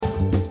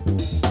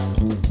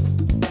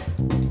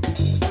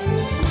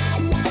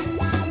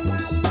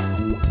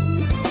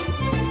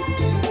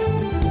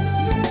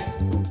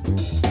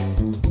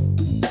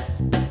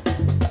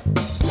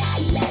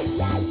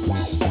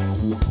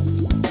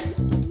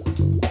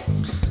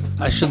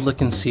I should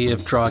look and see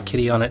if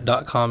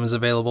drawkittyonit.com is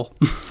available.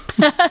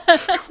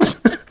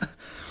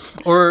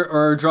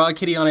 or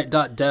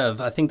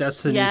drawkittyonit.dev. I think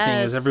that's the new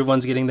thing, is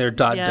everyone's getting their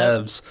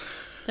 .devs.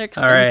 They're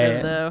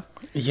expensive, though.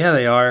 Yeah,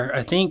 they are.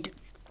 I think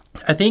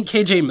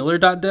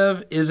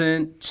kjmiller.dev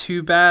isn't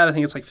too bad. I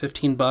think it's like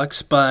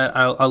 $15, but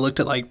I looked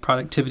at like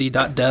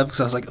productivity.dev because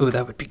I was like, oh,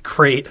 that would be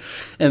great.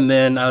 And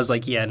then I was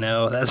like, yeah,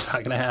 no, that's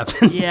not going to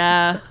happen.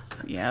 Yeah.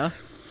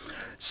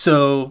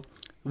 So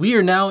we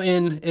are now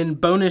in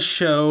bonus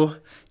show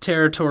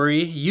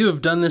territory. You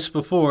have done this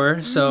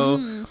before,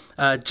 so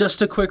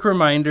just a quick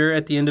reminder,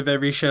 at the end of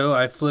every show,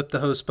 I flip the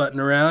host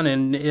button around,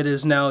 and it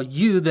is now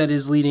you that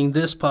is leading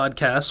this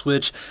podcast,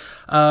 which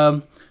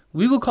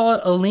we will call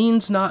it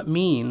Aleen's Not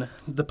Mean,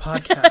 the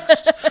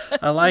podcast.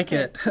 I like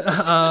it.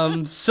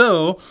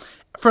 So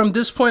from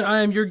this point,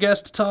 I am your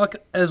guest to talk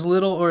as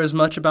little or as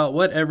much about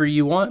whatever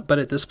you want, but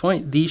at this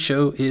point, the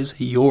show is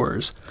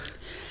yours.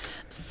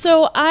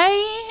 So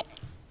I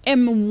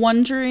am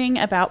wondering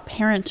about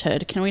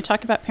parenthood. Can we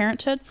talk about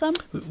parenthood some?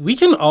 We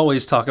can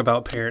always talk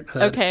about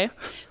parenthood. Okay.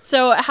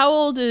 So how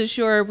old is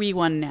your wee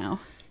one now?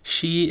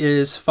 She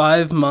is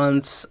 5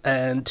 months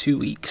and 2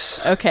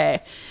 weeks.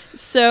 Okay.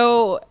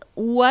 So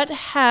what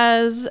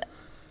has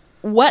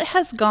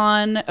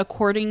gone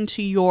according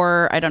to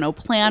your, I don't know,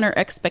 plan or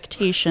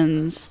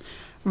expectations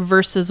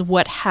versus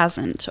what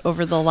hasn't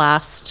over the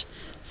last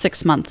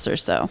 6 months or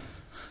so?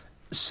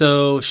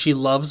 So she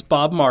loves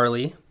Bob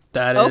Marley.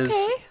 That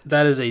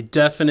is a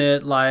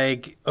definite,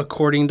 like,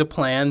 according to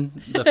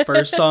plan. The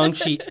first song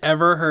she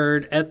ever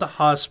heard at the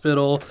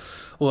hospital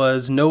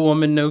was No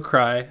Woman, No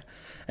Cry.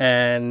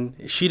 And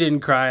she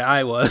didn't cry,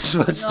 I was,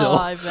 but still. Oh,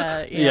 I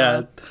bet,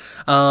 yeah.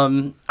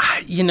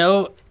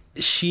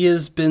 She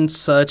has been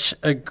such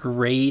a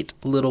great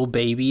little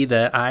baby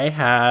that I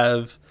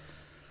have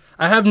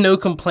no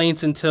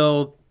complaints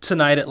until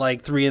tonight at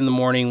like 3 a.m.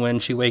 when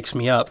she wakes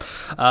me up.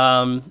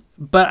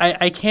 But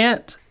I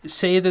can't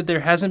say that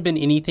there hasn't been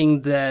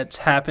anything that's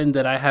happened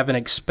that I haven't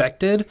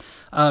expected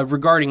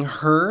regarding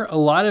her. A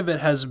lot of it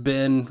has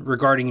been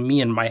regarding me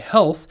and my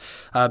health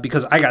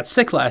because I got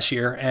sick last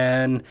year,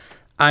 and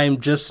I'm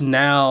just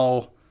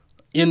now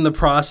in the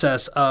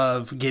process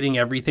of getting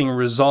everything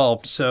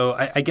resolved. So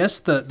I guess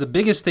the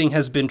biggest thing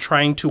has been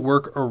trying to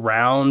work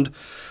around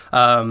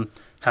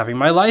having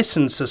my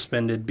license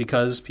suspended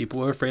because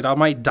people are afraid I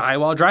might die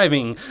while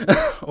driving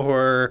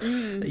or,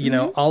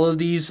 all of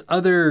these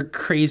other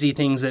crazy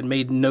things that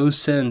made no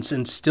sense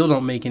and still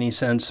don't make any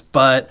sense.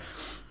 But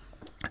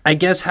I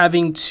guess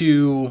having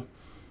to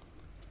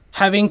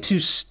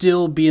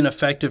still be an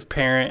effective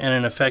parent and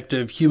an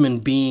effective human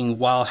being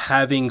while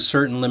having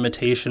certain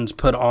limitations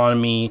put on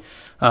me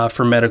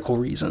for medical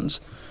reasons.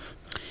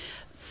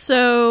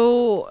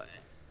 So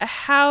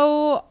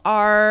how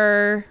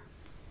are...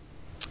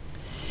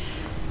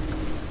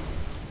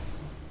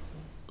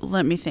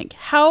 Let me think.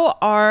 How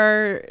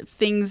are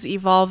things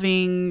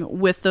evolving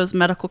with those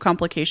medical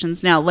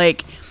complications now?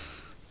 Like,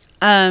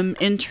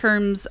 in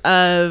terms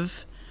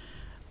of,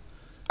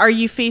 are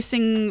you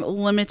facing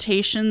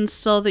limitations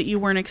still that you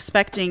weren't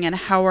expecting, and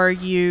how are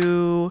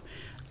you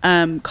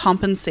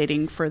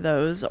compensating for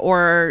those?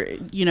 Or,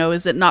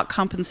 is it not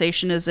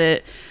compensation? Is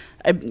it,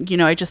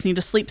 I just need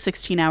to sleep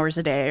 16 hours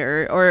a day,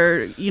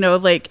 or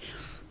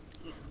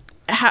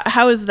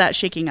how is that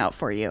shaking out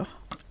for you?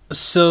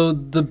 So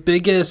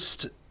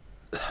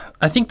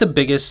I think the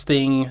biggest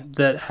thing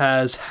that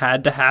has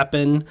had to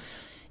happen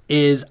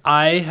is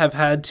I have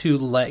had to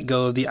let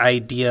go of the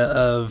idea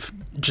of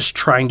just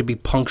trying to be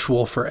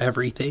punctual for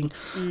everything.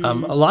 A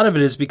lot of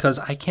it is because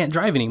I can't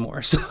drive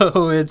anymore.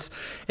 So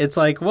it's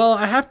like, well,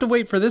 I have to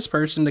wait for this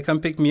person to come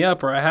pick me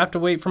up, or I have to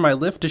wait for my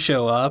Lyft to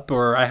show up,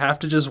 or I have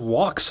to just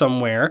walk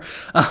somewhere.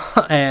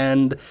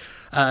 And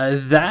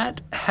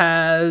that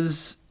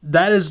has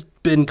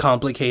been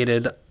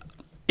complicated.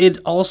 It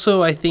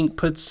also, I think,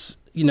 puts,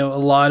 a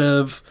lot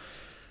of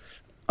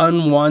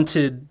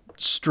unwanted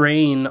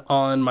strain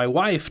on my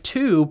wife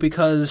too,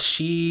 because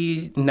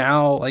she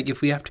now, like,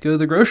 if we have to go to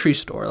the grocery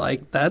store,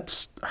 like,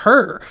 that's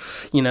her,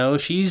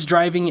 she's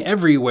driving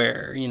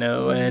everywhere,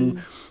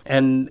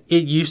 and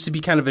it used to be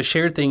kind of a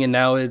shared thing, and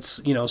now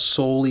it's,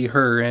 solely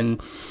her.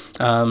 And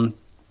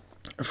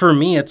for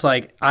me, it's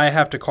like I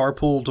have to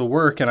carpool to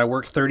work, and I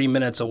work 30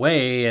 minutes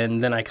away,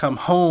 and then I come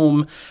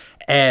home,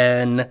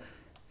 and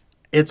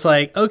it's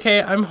like,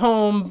 okay, I'm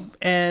home,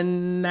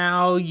 and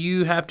now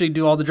you have to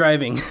do all the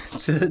driving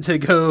to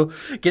go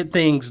get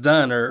things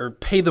done or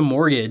pay the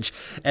mortgage.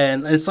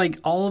 And it's like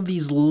all of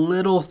these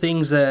little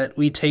things that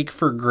we take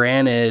for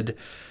granted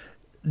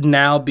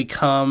now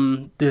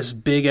become this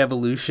big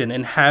evolution.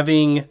 And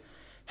having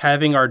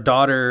our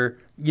daughter,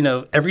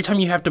 every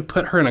time you have to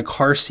put her in a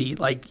car seat,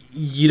 like,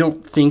 you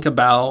don't think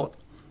about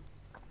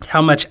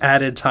how much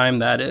added time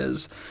that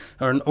is.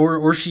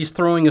 Or she's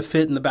throwing a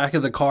fit in the back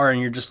of the car, and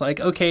you're just like,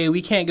 okay,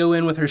 we can't go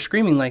in with her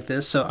screaming like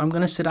this, so I'm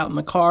going to sit out in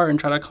the car and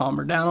try to calm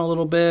her down a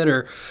little bit,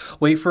 or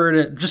wait for her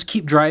to just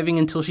keep driving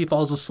until she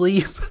falls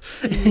asleep.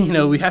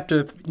 We always have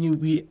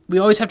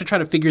to try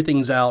to figure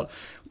things out.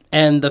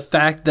 And the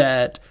fact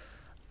that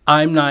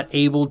I'm not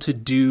able to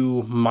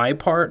do my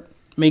part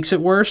makes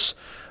it worse.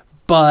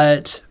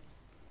 But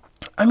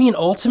I mean,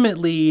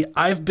 ultimately,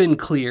 I've been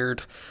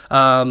cleared,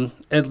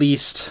 at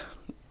least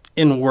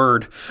in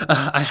word.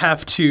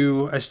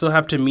 I still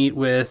have to meet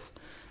with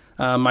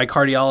my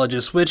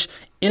cardiologist, which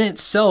in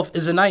itself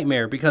is a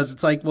nightmare because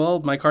it's like,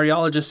 well, my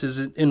cardiologist is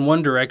in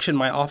one direction,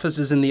 my office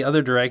is in the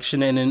other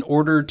direction. And in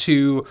order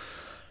to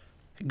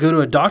go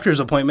to a doctor's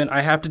appointment,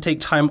 I have to take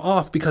time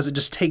off because it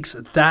just takes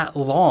that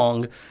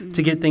long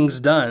to get things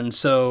done.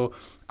 So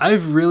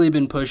I've really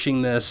been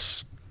pushing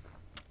this,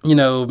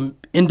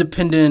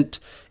 independent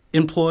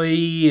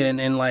employee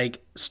and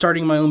like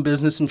starting my own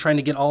business and trying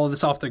to get all of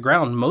this off the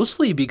ground,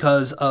 mostly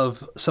because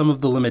of some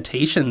of the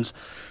limitations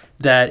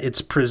that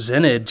it's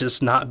presented,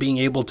 just not being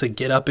able to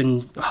get up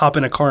and hop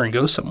in a car and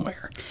go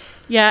somewhere.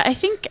 Yeah, I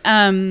think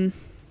I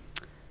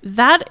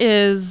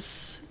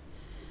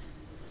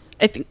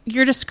think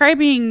you're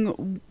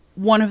describing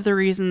one of the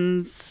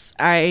reasons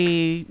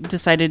I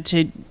decided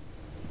to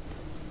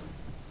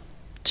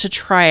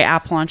try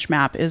App Launch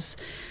Map is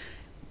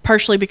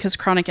partially because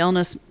chronic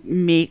illness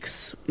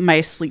makes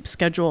my sleep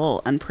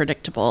schedule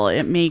unpredictable.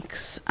 It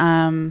makes,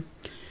 I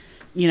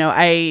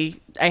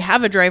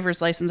have a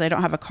driver's license. I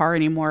don't have a car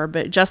anymore,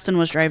 but Justin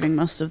was driving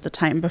most of the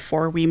time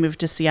before we moved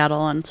to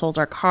Seattle and sold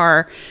our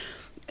car.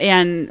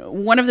 And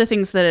one of the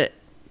things that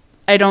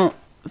I don't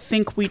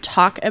think we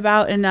talk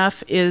about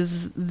enough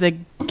is the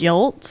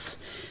guilt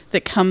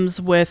that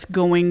comes with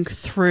going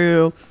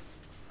through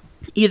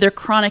either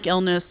chronic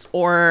illness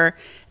or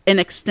an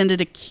extended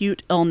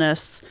acute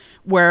illness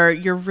where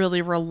you're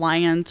really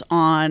reliant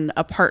on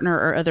a partner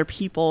or other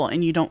people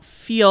and you don't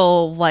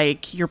feel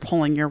like you're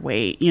pulling your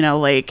weight,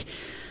 like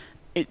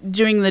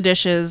doing the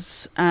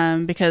dishes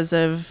because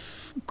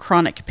of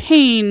chronic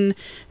pain.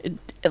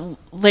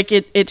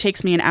 It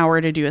takes me an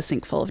hour to do a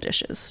sink full of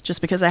dishes just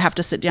because I have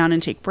to sit down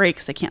and take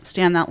breaks. I can't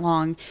stand that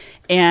long.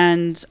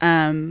 And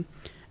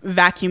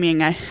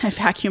vacuuming, I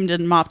vacuumed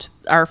and mopped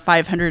our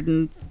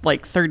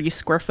 530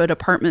 square foot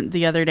apartment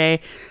the other day,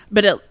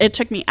 but it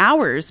took me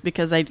hours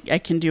because I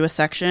can do a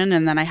section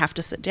and then I have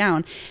to sit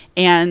down.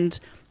 And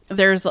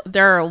there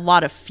are a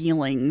lot of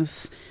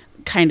feelings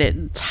kind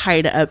of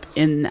tied up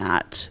in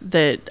that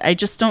I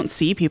just don't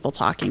see people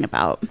talking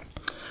about.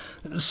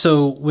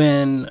 So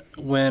when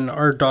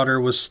our daughter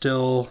was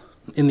still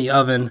in the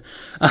oven,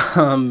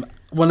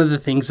 one of the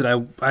things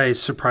that I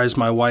surprised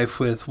my wife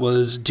with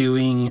was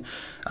doing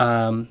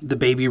the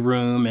baby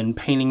room and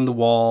painting the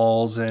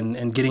walls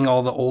and getting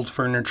all the old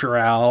furniture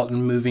out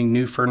and moving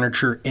new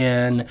furniture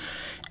in.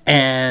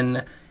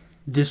 And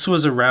this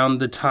was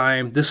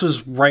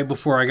right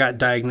before I got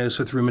diagnosed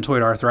with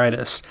rheumatoid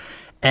arthritis.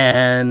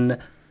 And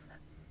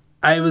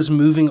I was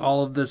moving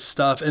all of this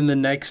stuff, and the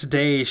next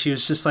day she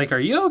was just like, "Are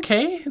you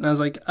okay?" And I was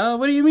like,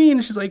 "What do you mean?"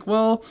 And she's like,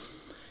 "Well,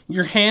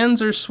 your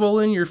hands are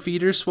swollen, your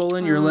feet are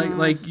swollen, your leg,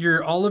 like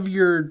your all of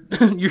your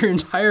your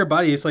entire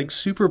body is like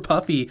super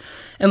puffy,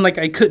 and like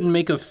I couldn't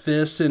make a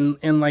fist,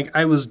 and like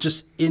I was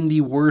just in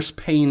the worst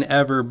pain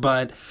ever."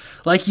 But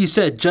like you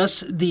said,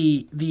 just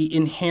the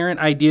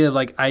inherent idea of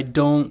like I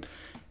don't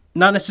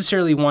not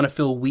necessarily want to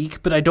feel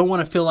weak, but I don't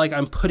want to feel like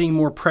I'm putting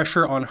more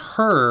pressure on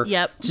her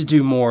to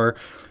do more.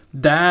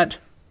 That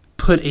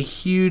put a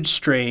huge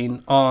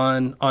strain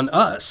on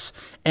us.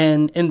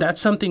 And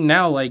that's something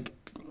now, like,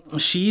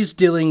 she's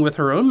dealing with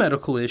her own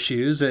medical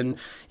issues. And,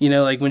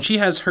 like when she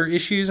has her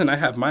issues and I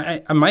have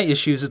my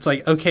issues, it's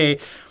like, okay,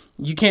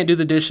 you can't do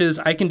the dishes.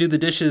 I can do the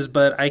dishes,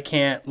 but I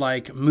can't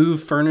like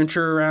move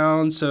furniture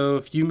around. So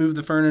if you move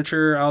the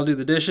furniture, I'll do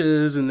the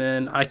dishes, and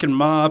then I can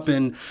mop,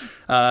 and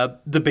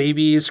the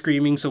baby is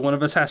screaming. So one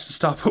of us has to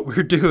stop what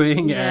we're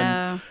doing.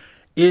 Yeah.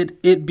 And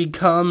it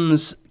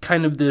becomes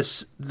kind of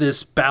this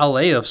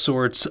ballet of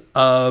sorts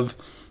of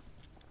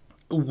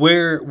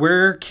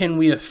where can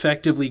we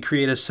effectively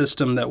create a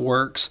system that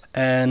works.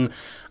 And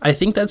I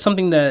think that's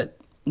something that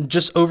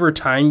just over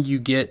time you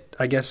get,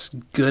 I guess,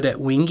 good at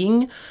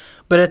winging,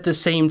 but at the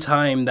same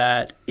time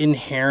that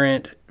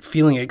inherent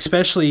feeling,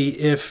 especially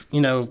if,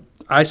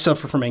 I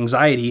suffer from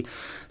anxiety.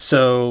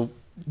 So,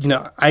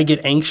 I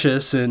get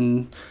anxious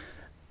and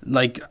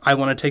like, I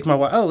want to take my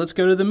wife, let's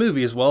go to the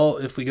movies. Well,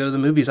 if we go to the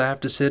movies, I have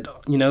to sit,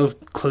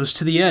 close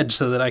to the edge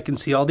so that I can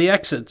see all the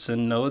exits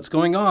and know what's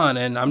going on.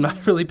 And I'm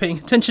not really paying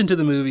attention to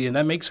the movie, and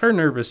that makes her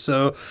nervous.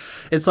 So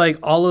it's like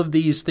all of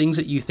these things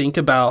that you think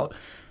about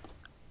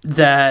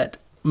that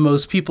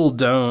most people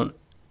don't.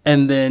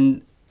 And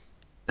then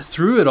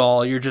through it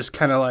all, you're just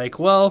kind of like,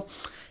 well,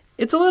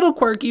 it's a little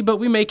quirky, but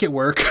we make it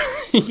work.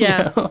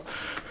 Yeah.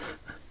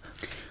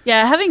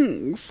 Yeah.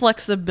 Having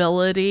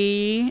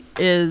flexibility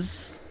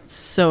is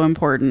so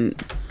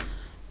important,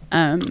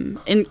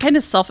 and kind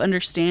of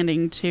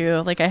self-understanding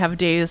too. Like I have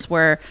days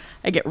where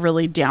I get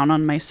really down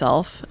on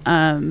myself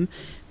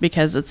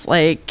because it's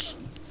like,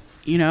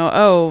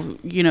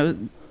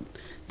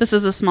 this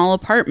is a small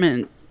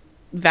apartment.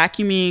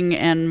 Vacuuming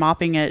and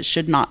mopping it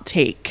should not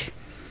take,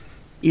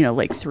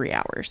 like 3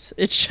 hours.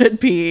 It should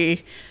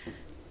be,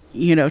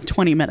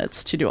 20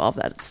 minutes to do all of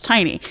that. It's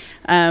tiny.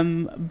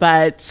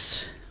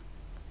 But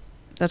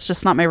that's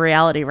just not my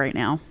reality right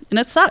now. And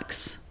it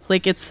sucks.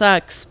 Like, it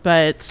sucks,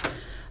 but,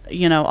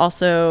 you know,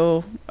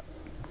 also,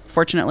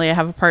 fortunately, I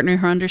have a partner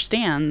who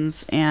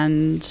understands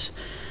and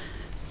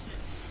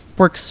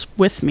works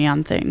with me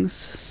on things.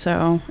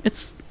 So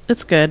it's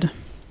good.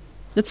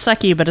 It's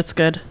sucky, but it's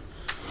good.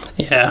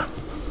 Yeah.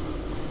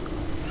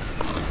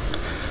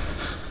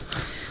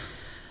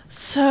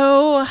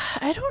 So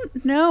I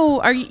don't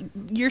know.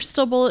 You're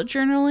still bullet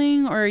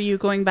journaling, or are you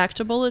going back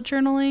to bullet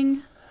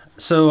journaling?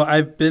 So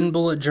I've been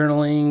bullet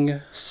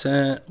journaling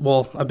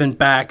I've been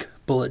back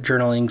bullet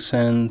journaling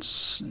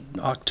since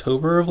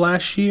October of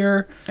last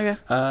year. Okay.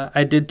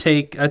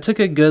 I took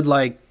a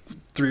good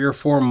 3 or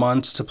 4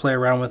 months to play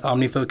around with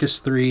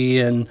OmniFocus 3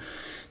 and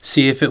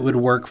see if it would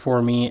work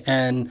for me.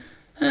 And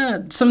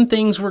some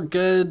things were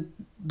good,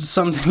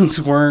 some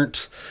things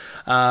weren't.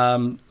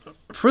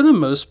 For the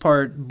most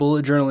part,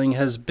 bullet journaling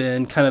has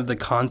been kind of the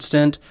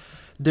constant.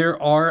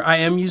 I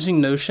am using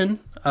Notion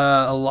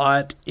a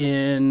lot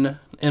in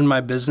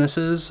my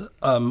businesses,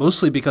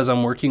 mostly because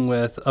I'm working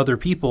with other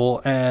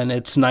people, and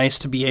it's nice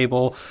to be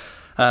able.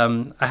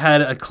 I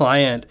had a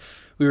client.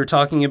 We were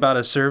talking about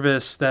a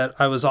service that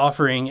I was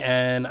offering,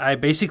 and I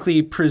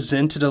basically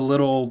presented a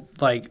little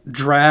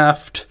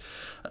draft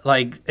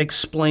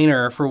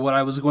explainer for what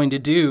I was going to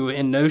do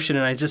in Notion,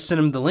 and I just sent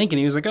him the link, and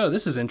he was like, "Oh,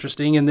 this is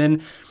interesting." And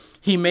then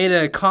he made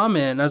a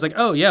comment, and I was like,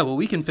 "Oh yeah, well,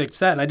 we can fix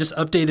that." And I just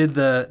updated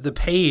the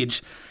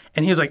page,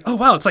 and he was like, "Oh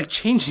wow, it's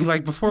changing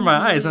before my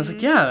eyes." And I was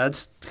like, "Yeah,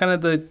 that's kind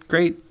of the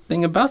great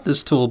thing about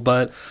this tool."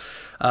 But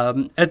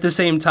at the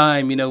same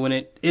time,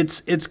 when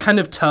it's kind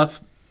of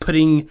tough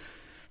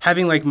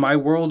having my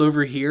world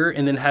over here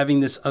and then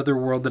having this other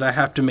world that I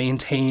have to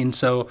maintain.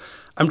 So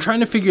I'm trying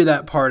to figure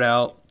that part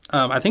out.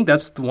 I think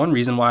that's the one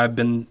reason why I've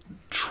been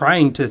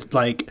trying to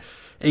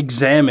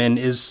examine,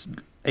 is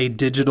a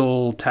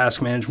digital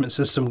task management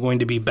system going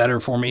to be better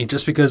for me,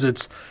 just because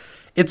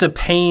it's a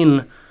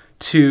pain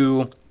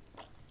to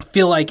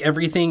feel like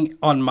everything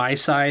on my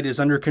side is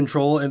under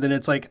control, and then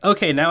it's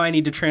okay, now I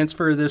need to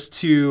transfer this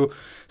to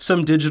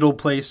some digital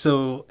place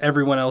so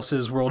everyone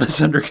else's world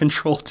is under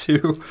control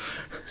too.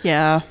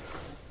 Yeah,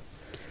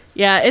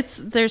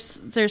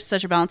 there's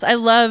such a balance.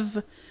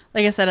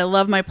 Like I said, I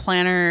love my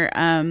planner.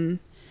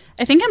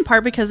 I think in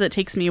part because it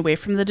takes me away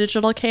from the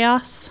digital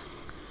chaos.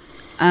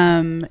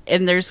 And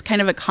there's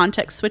kind of a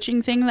context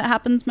switching thing that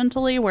happens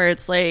mentally, where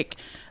it's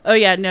oh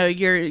yeah, no,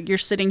 you're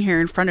sitting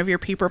here in front of your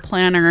paper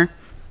planner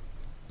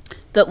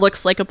that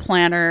looks like a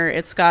planner.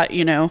 It's got,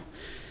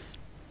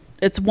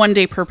 it's 1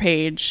 day per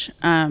page.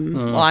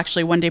 Well,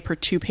 actually 1 day per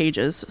 2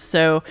 pages.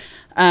 So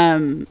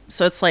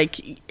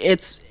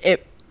it's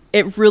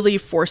it really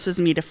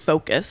forces me to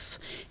focus.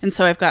 And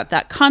so I've got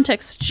that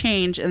context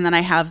change, and then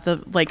I have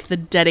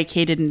the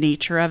dedicated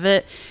nature of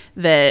it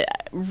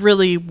that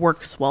really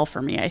works well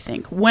for me, I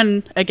think,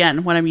 when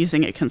I'm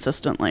using it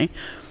consistently.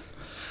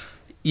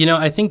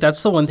 I think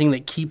that's the one thing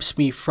that keeps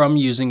me from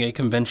using a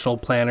conventional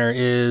planner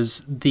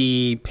is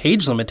the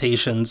page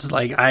limitations.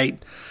 I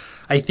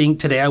think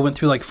today I went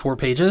through 4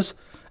 pages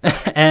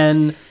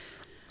and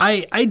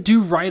I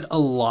do write a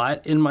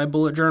lot in my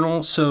bullet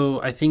journal.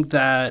 So I think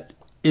that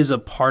is a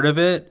part of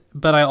it,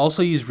 but I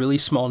also use really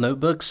small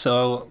notebooks.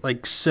 So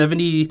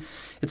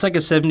it's a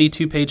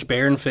 72 page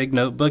Bear and Fig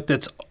notebook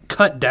that's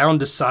cut down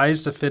to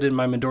size to fit in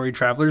my Midori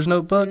Traveler's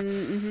notebook.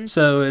 Mm-hmm.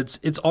 So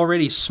it's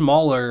already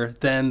smaller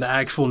than the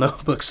actual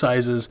notebook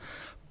sizes.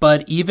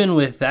 But even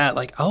with that,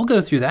 I'll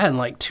go through that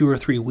in 2 or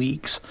 3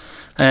 weeks.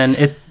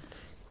 And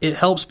it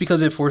helps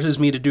because it forces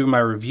me to do my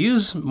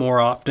reviews more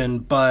often.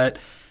 But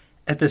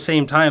at the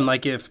same time,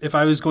 if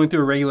I was going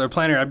through a regular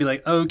planner, I'd be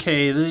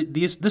okay,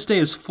 this day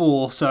is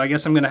full, so I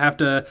guess I'm going to have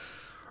to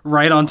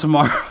write on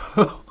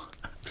tomorrow.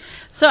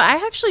 So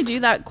I actually do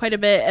that quite a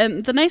bit.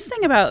 And the nice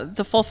thing about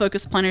the Full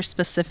Focus Planner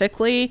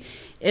specifically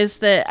is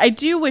that I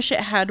do wish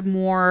it had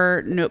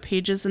more note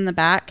pages in the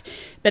back,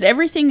 but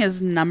everything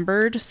is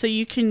numbered. So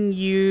you can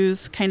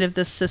use kind of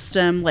this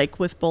system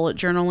with bullet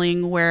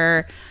journaling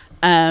where,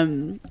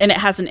 and it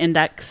has an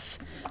index.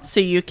 So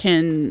you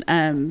can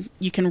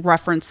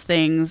reference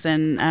things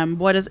and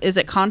what is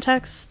it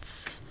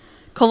contexts?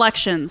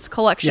 Collections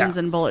yeah.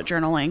 In bullet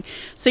journaling.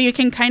 So you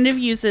can kind of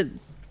use it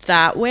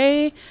that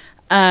way.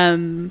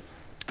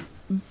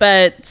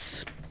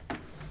 But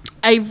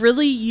I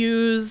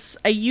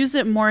use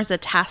it more as a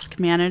task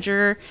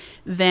manager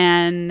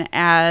than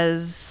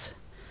as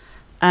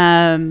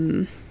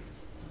a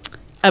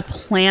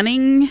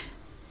planning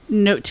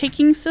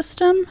note-taking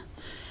system.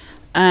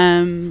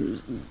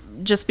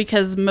 Just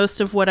because most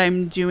of what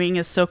I'm doing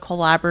is so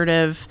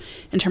collaborative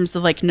in terms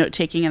of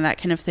note-taking and that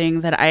kind of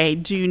thing that I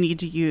do need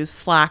to use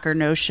Slack or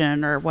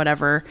Notion or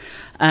whatever.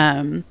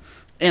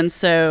 And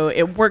so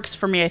it works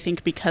for me, I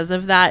think, because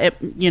of that.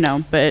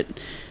 But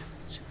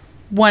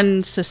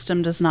one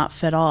system does not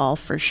fit all,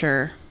 for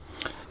sure.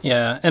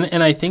 Yeah,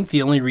 and I think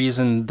the only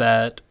reason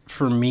that,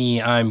 for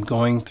me, I'm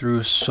going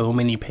through so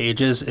many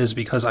pages is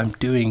because I'm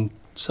doing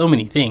so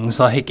many things.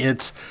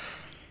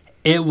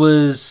 It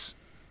was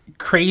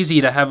crazy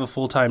to have a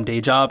full-time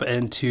day job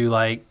and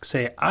to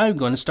say, I'm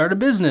going to start a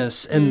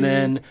business. And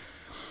then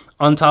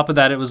on top of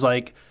that, it was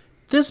like,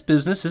 this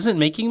business isn't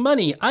making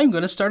money. I'm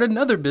going to start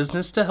another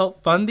business to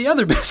help fund the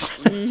other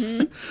business.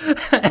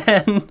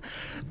 and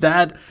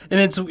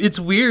it's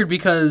weird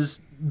because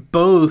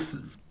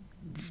both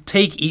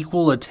take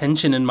equal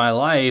attention in my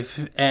life,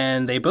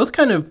 and they both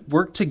kind of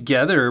work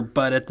together,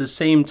 but at the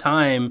same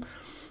time,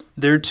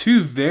 they're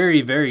two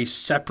very, very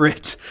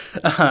separate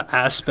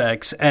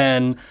aspects,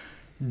 and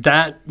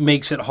that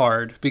makes it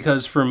hard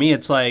because for me,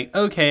 it's like,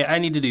 okay, I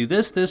need to do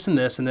this, this, and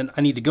this, and then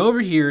I need to go over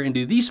here and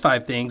do these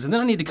 5 things, and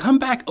then I need to come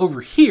back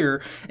over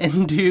here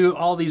and do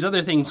all these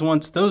other things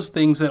once those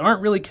things that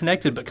aren't really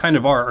connected but kind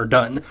of are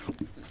done.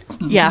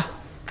 Yeah.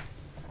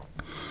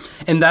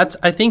 And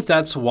I think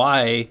that's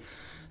why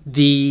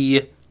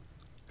the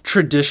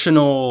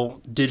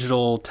traditional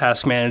digital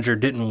task manager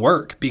didn't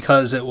work,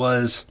 because it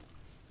was,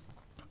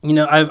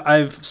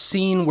 I've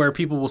seen where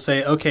people will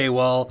say, okay,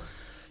 well,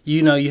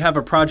 you have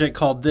a project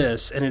called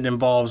this and it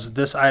involves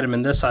this item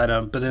and this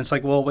item, but then it's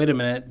like, well, wait a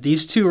minute,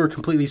 these two are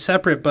completely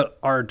separate but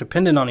are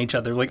dependent on each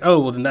other. Like, oh,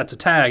 well, then that's a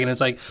tag. And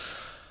it's like,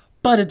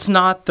 but it's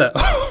not though.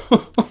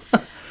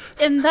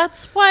 And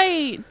that's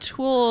why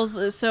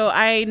tools, so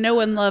I know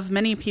and love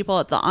many people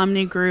at the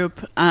Omni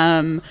group.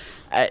 I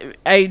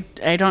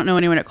don't know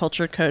anyone at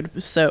Culture Code,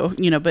 so,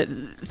 but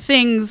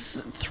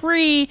things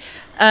 3,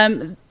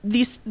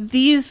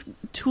 these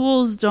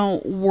tools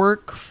don't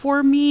work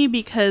for me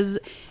because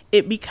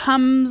it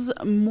becomes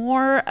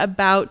more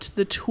about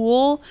the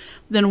tool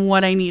than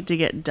what I need to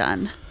get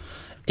done.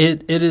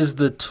 It is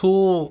the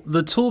tool.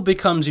 The tool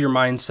becomes your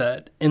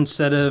mindset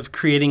instead of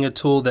creating a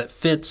tool that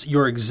fits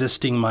your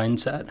existing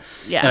mindset.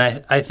 Yeah.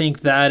 And I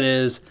think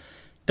that's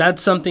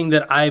something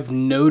that I've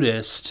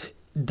noticed,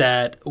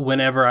 that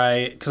whenever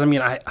I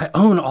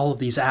own all of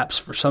these apps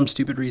for some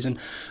stupid reason,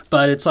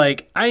 but it's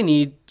like, I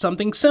need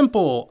something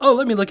simple. Oh,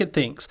 let me look at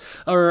things.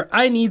 Or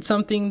I need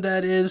something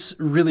that is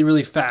really,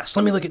 really fast.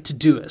 Let me look at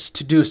Todoist.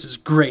 Todoist is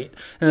great.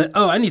 And then,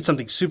 I need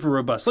something super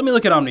robust. Let me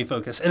look at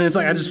OmniFocus. And it's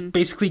like, I just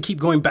basically keep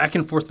going back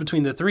and forth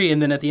between the 3.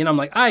 And then at the end, I'm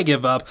like, I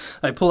give up.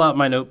 I pull out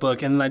my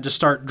notebook and then I just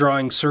start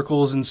drawing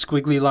circles and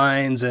squiggly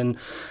lines and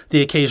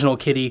the occasional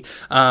kitty.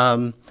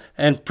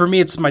 And for me,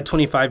 it's my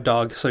 25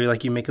 dog. So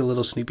you make a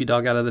little Snoopy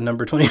dog out of the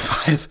number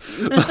 25.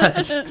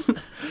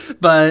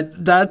 But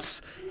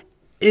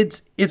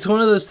it's one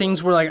of those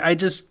things where I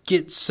just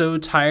get so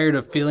tired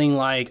of feeling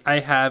like I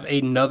have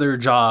another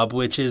job,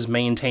 which is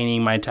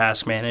maintaining my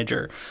task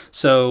manager.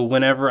 So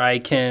whenever I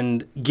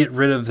can get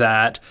rid of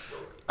that,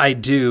 I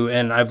do.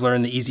 And I've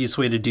learned the easiest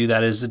way to do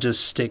that is to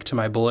just stick to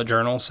my bullet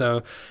journal.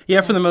 So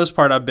yeah, for the most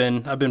part, I've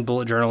been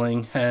bullet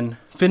journaling, and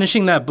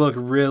finishing that book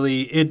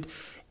really,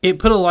 it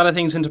put a lot of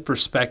things into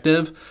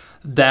perspective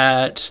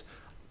that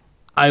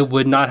I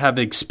would not have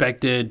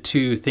expected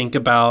to think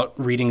about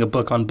reading a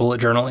book on bullet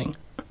journaling.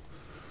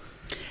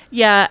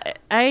 Yeah,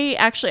 I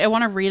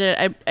want to read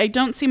it. I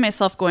don't see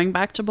myself going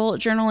back to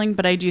bullet journaling,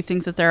 but I do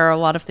think that there are a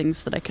lot of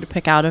things that I could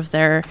pick out of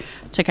there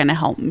to kind of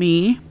help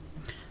me.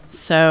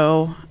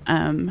 So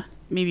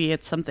maybe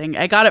it's something.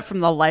 I got it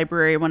from the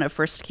library when it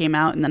first came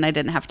out, and then I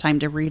didn't have time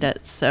to read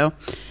it. So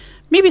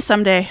maybe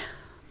someday.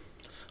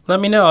 Let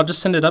me know. I'll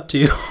just send it up to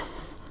you.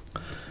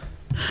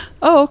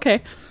 Oh,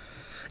 okay.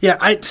 Yeah,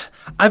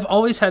 I've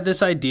always had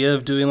this idea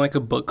of doing a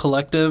book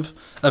collective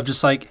of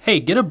just hey,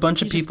 get a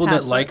bunch of people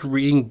that like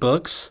reading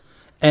books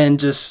and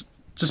just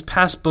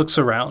pass books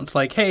around.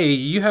 Like, hey,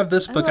 you have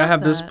this book, I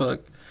have this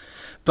book.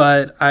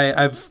 But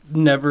I've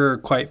never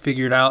quite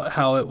figured out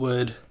how it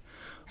would,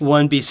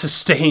 one, be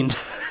sustained.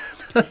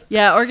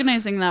 Yeah,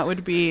 organizing that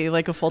would be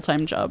a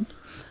full-time job.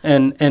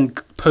 And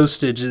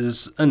postage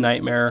is a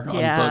nightmare on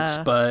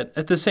books, but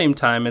at the same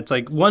time, it's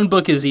one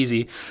book is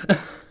easy.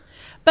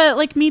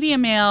 But media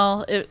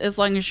mail, as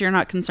long as you're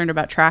not concerned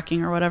about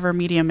tracking or whatever,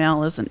 media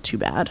mail isn't too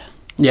bad.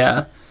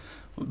 Yeah.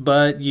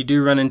 But you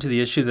do run into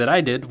the issue that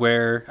I did,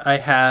 where I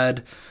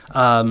had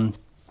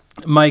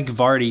Mike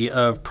Vardy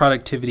of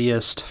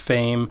Productivityist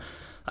fame.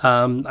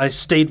 I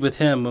stayed with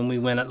him when we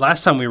went.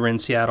 Last time we were in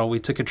Seattle, we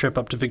took a trip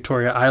up to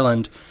Victoria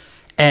Island,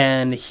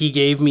 and he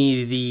gave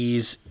me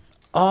these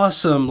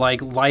awesome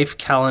life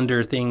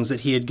calendar things that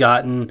he had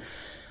gotten,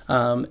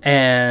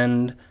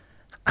 and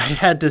I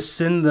had to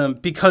send them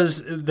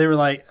because they were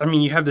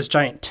you have this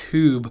giant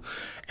tube,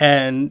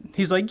 and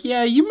he's like,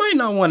 yeah, you might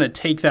not want to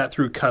take that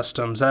through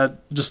customs.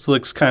 That just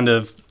looks kind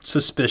of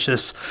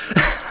suspicious.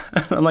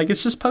 I'm like,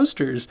 it's just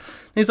posters.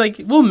 And he's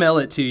like, we'll mail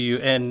it to you.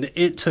 And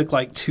it took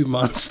 2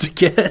 months to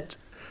get.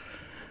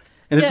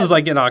 And this was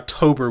in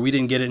October. We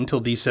didn't get it until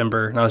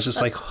December. And I was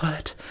just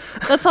what?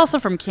 That's also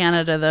from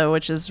Canada, though,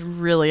 which is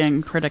really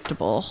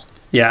unpredictable.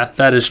 Yeah,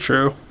 that is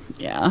true.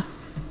 Yeah.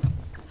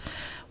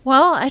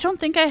 Well, I don't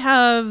think I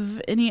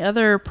have any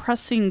other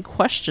pressing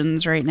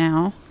questions right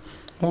now.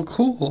 Well,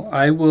 cool.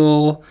 I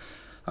will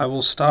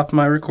stop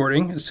my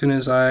recording as soon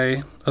as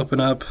I open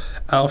up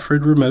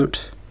Alfred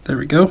Remote. There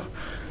we go.